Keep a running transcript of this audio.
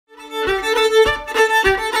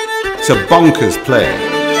It's a bonkers play.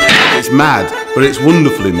 It's mad, but it's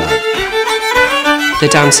wonderfully mad. The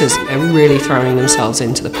dancers are really throwing themselves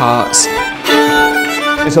into the parts.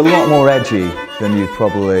 It's a lot more edgy than you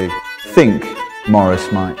probably think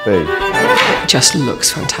Morris might be. It just looks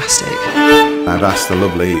fantastic. I've asked the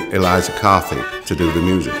lovely Eliza Carthy to do the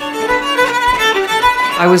music.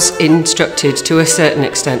 I was instructed to a certain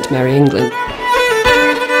extent Merrie England.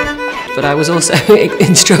 But I was also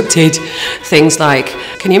instructed things like,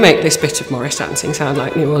 can you make this bit of Morris dancing sound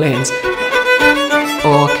like New Orleans?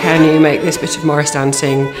 Or can you make this bit of Morris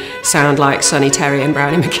dancing sound like Sonny Terry and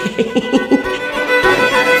Brownie McGee?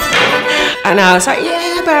 And I was like,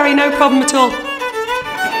 yeah, Barrie, no problem at all.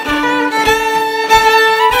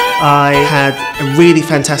 I had a really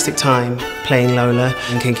fantastic time playing Lola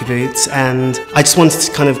in Kinky Boots, and I just wanted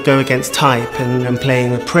to kind of go against type, and I'm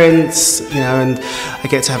playing with Prince, you know, and I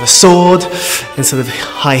get to have a sword instead of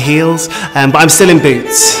high heels, but I'm still in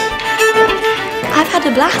boots. I've had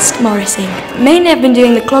a blast Morrising. Mainly I've been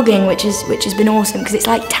doing the clogging, which has been awesome, because it's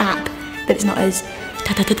like tap, but it's not as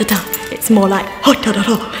ta-ta-ta-ta-ta. It's more like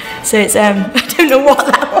ho-ta-ta-ta. So it's, I don't know what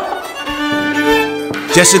that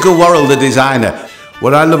was. Jessica Worrell, the designer.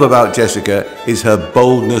 What I love about Jessica is her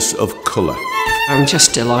boldness of colour. I'm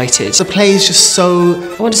just delighted. The play is just so...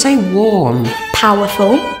 I want to say warm.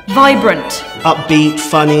 Powerful. Vibrant. upbeat,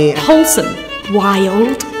 funny. Wholesome.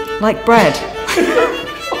 Wild. Like bread.